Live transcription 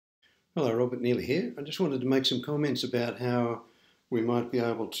Hello, Robert McNeilly here. I just wanted to make some comments about how we might be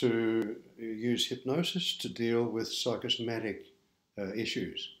able to use hypnosis to deal with psychosomatic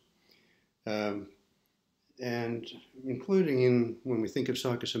issues. Um, and including in when we think of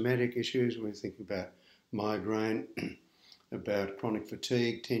psychosomatic issues, we think about migraine, about chronic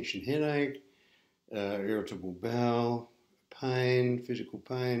fatigue, tension headache, irritable bowel, pain, physical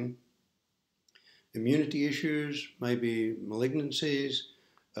pain, immunity issues, maybe malignancies,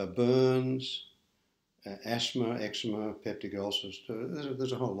 burns, asthma, eczema, peptic ulcers.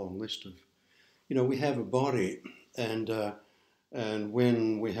 There's a whole long list of, we have a body, and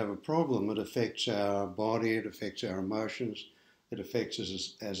when we have a problem, it affects our body, it affects our emotions, it affects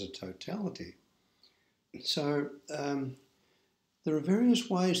us as a totality. So there are various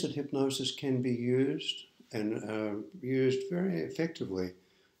ways that hypnosis can be used and used very effectively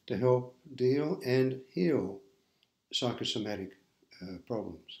to help deal and heal psychosomatic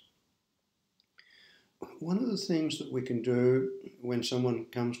problems. One of the things that we can do when someone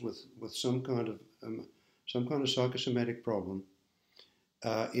comes with some kind of psychosomatic problem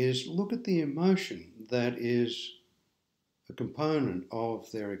is look at the emotion that is a component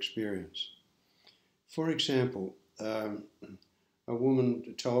of their experience. For example, a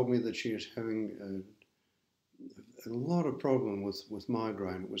woman told me that she is having a lot of problem with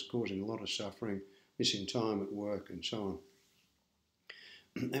migraine. It was causing a lot of suffering, missing time at work and so on.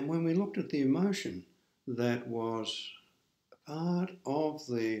 And when we looked at the emotion that was part of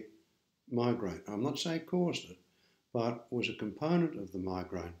the migraine, I'm not saying caused it, but was a component of the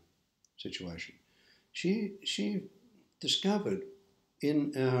migraine situation, she discovered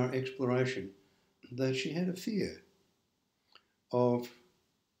in our exploration that she had a fear of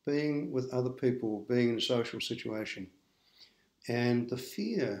being with other people, being in a social situation. And the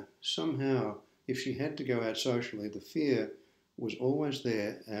fear, somehow, if she had to go out socially, the fear was always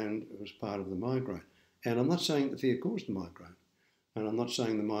there and it was part of the migraine. And I'm not saying the fear caused the migraine, and I'm not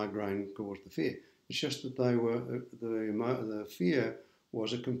saying the migraine caused the fear. It's just that they were the fear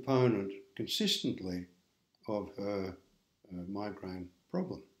was a component consistently of her migraine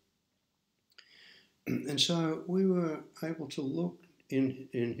problem. And so we were able to look in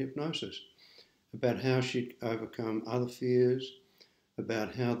hypnosis about how she'd overcome other fears,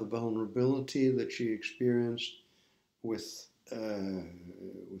 about how the vulnerability that she experienced with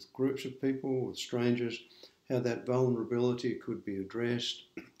groups of people, with strangers, how that vulnerability could be addressed.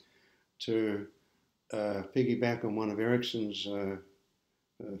 To piggyback on one of Erickson's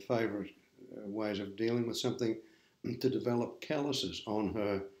favourite ways of dealing with something, to develop calluses on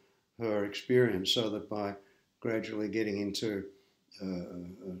her experience, so that by gradually getting into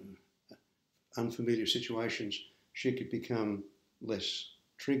unfamiliar situations, she could become less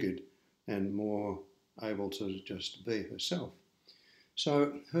triggered and more able to just be herself.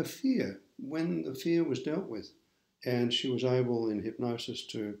 So her fear, when the fear was dealt with, and she was able in hypnosis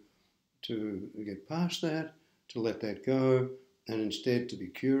to get past that, to let that go, and instead to be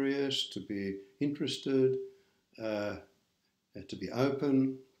curious, to be interested, to be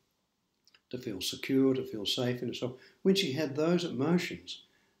open, to feel secure, to feel safe in herself. When she had those emotions,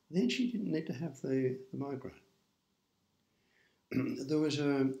 then she didn't need to have the migraine. There was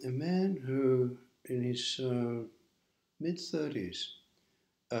a man who, in his mid-30s,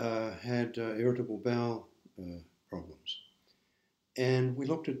 had irritable bowel problems. And we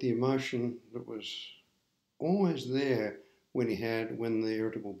looked at the emotion that was always there when the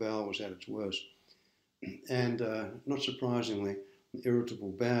irritable bowel was at its worst. And not surprisingly,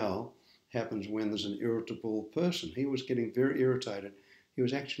 irritable bowel happens when there's an irritable person. He was getting very irritated. He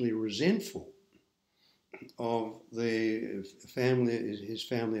was actually resentful of the family, his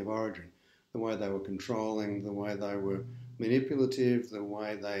family of origin, the way they were controlling, the way they were manipulative, the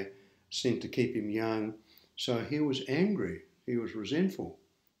way they seemed to keep him young. So he was angry, he was resentful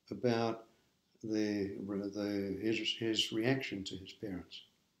about his reaction to his parents.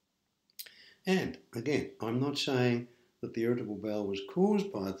 And again, I'm not saying that the irritable bowel was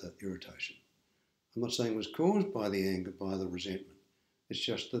caused by the irritation. I'm not saying it was caused by the anger, by the resentment. It's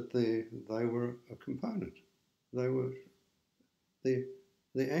just that they were a component. They were the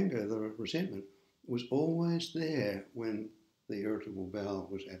anger, the resentment was always there when the irritable bowel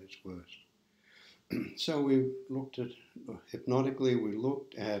was at its worst. So we looked at, hypnotically, we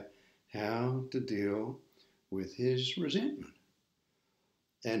looked at how to deal with his resentment.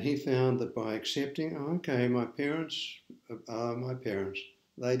 And he found that by accepting, okay, my parents are my parents,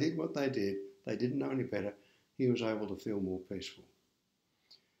 they did what they didn't know any better, he was able to feel more peaceful.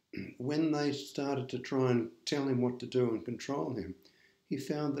 When they started to try and tell him what to do and control him, he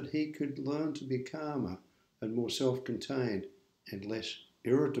found that he could learn to be calmer and more self-contained and less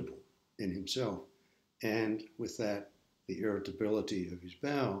irritable. in himself. And with that, the irritability of his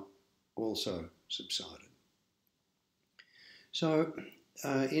bowel also subsided. So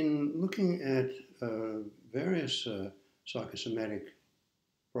in looking at various psychosomatic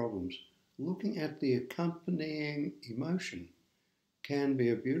problems, looking at the accompanying emotion can be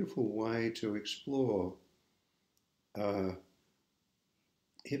a beautiful way to explore,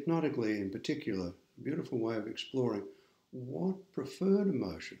 hypnotically in particular, a beautiful way of exploring what preferred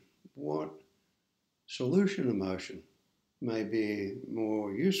emotion, what solution emotion may be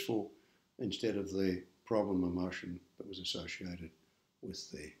more useful instead of the problem emotion that was associated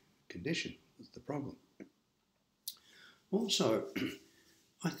with the condition, with the problem. Also,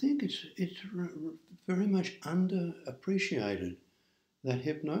 I think it's very much underappreciated that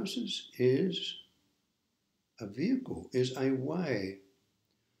hypnosis is a vehicle, is a way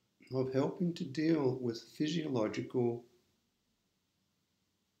of helping to deal with physiological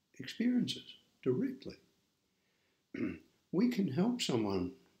experiences directly. We can help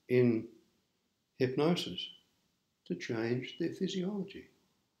someone in hypnosis to change their physiology.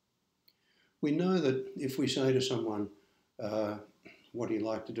 We know that if we say to someone, what do you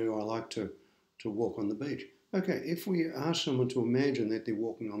like to do? I like to walk on the beach. Okay, if we ask someone to imagine that they're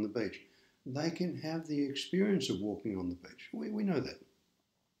walking on the beach, they can have the experience of walking on the beach. We know that.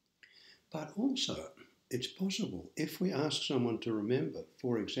 But also, it's possible if we ask someone to remember,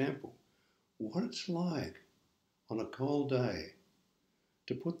 for example, what it's like on a cold day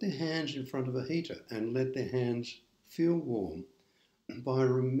to put their hands in front of a heater and let their hands feel warm. By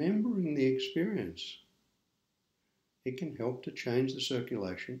remembering the experience, it can help to change the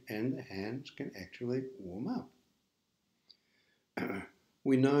circulation and the hands can actually warm up.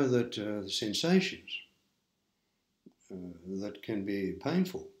 We know that the sensations that can be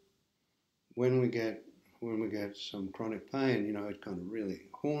painful when we get some chronic pain, it kind of really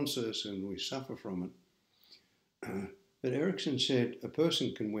haunts us and we suffer from it. But Erickson said a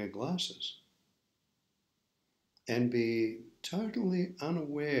person can wear glasses and be totally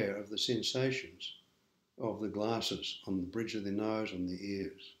unaware of the sensations of the glasses on the bridge of their nose, on the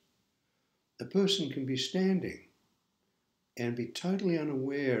ears. A person can be standing and be totally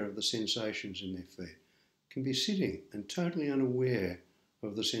unaware of the sensations in their feet, can be sitting and totally unaware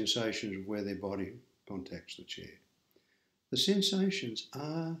of the sensations of where their body contacts the chair. The sensations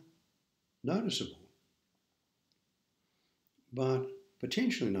are noticeable, but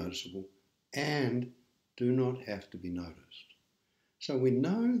potentially noticeable, and do not have to be noticed. So we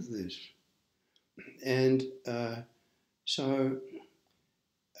know this, and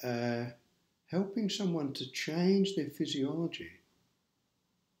helping someone to change their physiology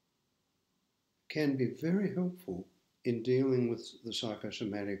can be very helpful in dealing with the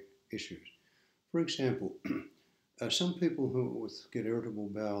psychosomatic issues. For example, some people who get irritable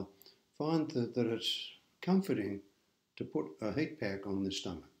bowel find that it's comforting to put a heat pack on their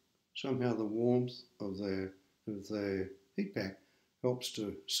stomach. Somehow the warmth of the heat pack helps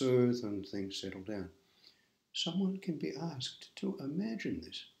to soothe and things settle down. Someone can be asked to imagine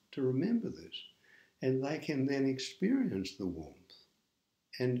this, to remember this, and they can then experience the warmth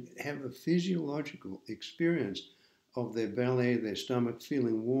and have a physiological experience of their belly, their stomach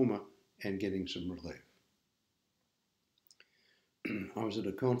feeling warmer and getting some relief. I was at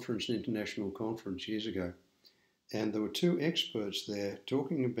a conference, an international conference years ago, and there were two experts there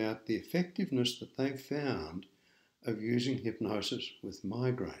talking about the effectiveness that they found of using hypnosis with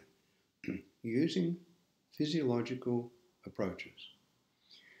migraine, using physiological approaches.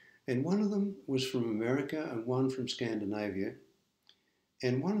 And one of them was from America and one from Scandinavia.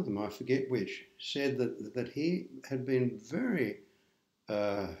 And one of them, I forget which, said that he had been very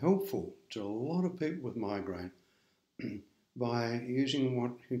helpful to a lot of people with migraine by using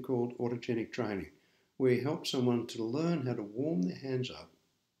what he called autogenic training, where he helped someone to learn how to warm their hands up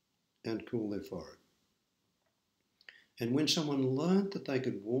and cool their forehead. And when someone learned that they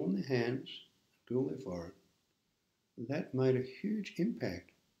could warm their hands, cool their forehead, that made a huge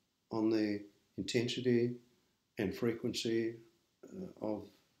impact on the intensity and frequency of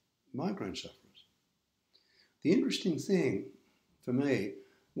migraine sufferers. The interesting thing for me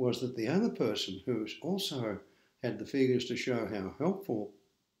was that the other person who also had the figures to show how helpful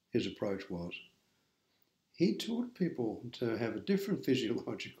his approach was, he taught people to have a different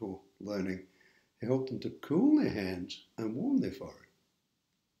physiological learning. He helped them to cool their hands and warm their forehead.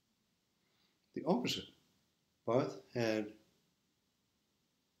 The opposite. Both had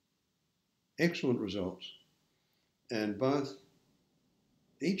excellent results, and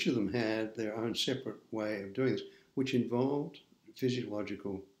each of them had their own separate way of doing this, which involved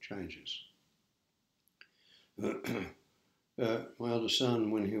physiological changes. my eldest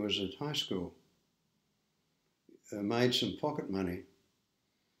son, when he was at high school, made some pocket money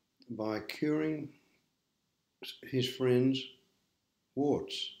by curing his friends'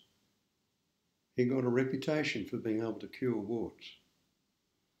 warts. He got a reputation for being able to cure warts.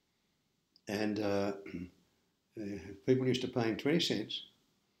 And people used to pay him 20 cents,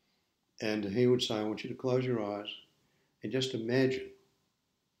 and he would say, I want you to close your eyes and just imagine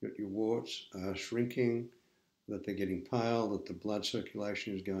that your warts are shrinking, that they're getting pale, that the blood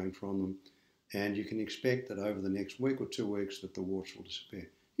circulation is going from them, and you can expect that over the next week or 2 weeks that the warts will disappear.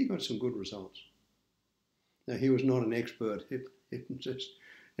 He got some good results. Now, he was not an expert hypnotist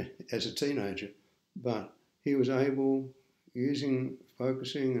as a teenager, but he was able, using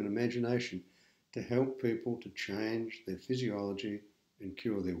focusing and imagination, to help people to change their physiology and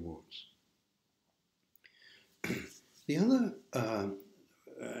cure their warts. The other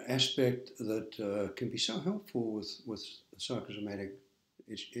aspect that can be so helpful with psychosomatic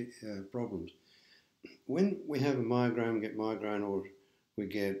problems, when we have a migraine, we get migraine, or we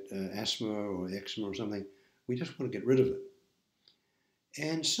get asthma or eczema or something, we just want to get rid of it.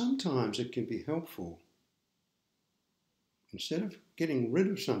 And sometimes it can be helpful, instead of getting rid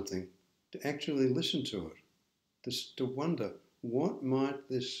of something, to actually listen to it, to wonder, what might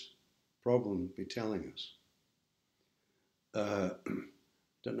this problem be telling us?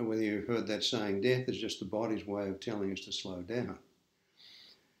 Don't know whether you've heard that saying, death is just the body's way of telling us to slow down.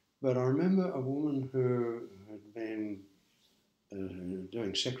 But I remember a woman who had been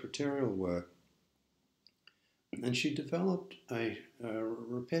doing secretarial work, and she developed a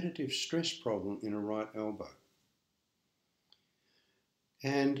repetitive stress problem in her right elbow.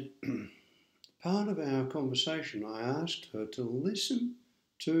 And part of our conversation, I asked her to listen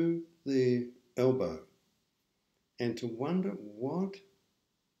to the elbow and to wonder what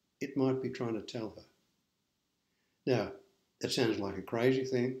it might be trying to tell her. Now, that sounds like a crazy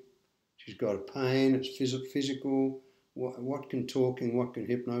thing. She's got a pain, it's physical. What can talking, what can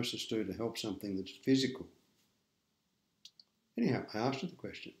hypnosis do to help something that's physical? Anyhow, I asked her the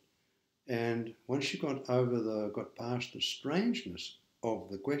question. And once she got past the strangeness of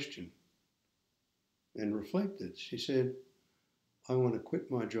the question and reflected, she said, I want to quit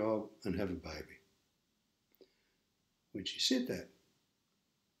my job and have a baby. When she said that,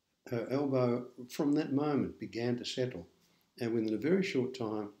 her elbow from that moment began to settle, and within a very short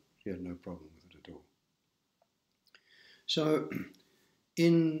time she had no problem with it at all. So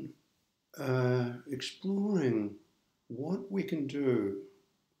in exploring what we can do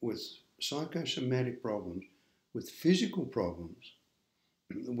with psychosomatic problems, with physical problems,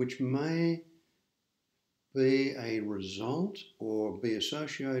 which may be a result or be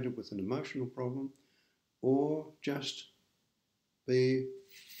associated with an emotional problem, or just be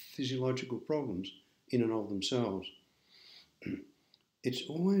physiological problems in and of themselves. It's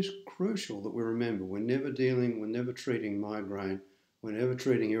always crucial that we remember we're never treating migraine, we're never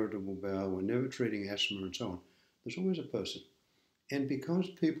treating irritable bowel, we're never treating asthma and so on. There's always a person. And because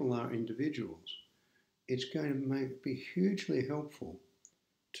people are individuals, it's going to be hugely helpful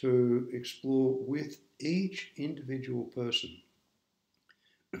to explore with each individual person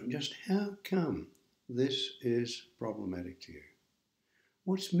just how come this is problematic to you.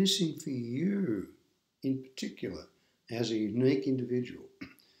 What's missing for you in particular as a unique individual,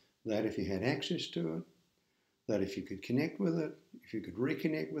 that if you had access to it, that if you could connect with it, if you could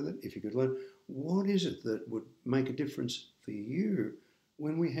reconnect with it, if you could learn, what is it that would make a difference for you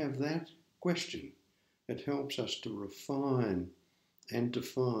when we have that question? It helps us to refine and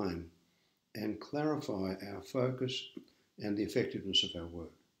define and clarify our focus and the effectiveness of our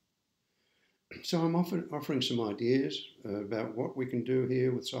work. So I'm offering some ideas about what we can do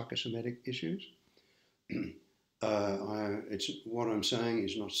here with psychosomatic issues. What I'm saying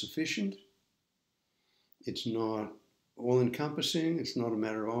is not sufficient. It's not all-encompassing. It's not a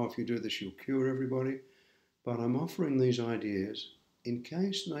matter of, oh, if you do this, you'll cure everybody. But I'm offering these ideas in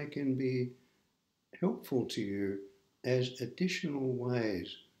case they can be helpful to you as additional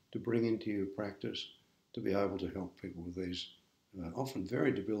ways to bring into your practice to be able to help people with these often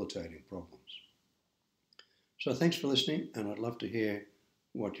very debilitating problems. So thanks for listening, and I'd love to hear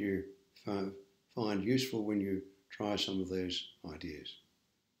what you find useful when you try some of these ideas.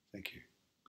 Thank you.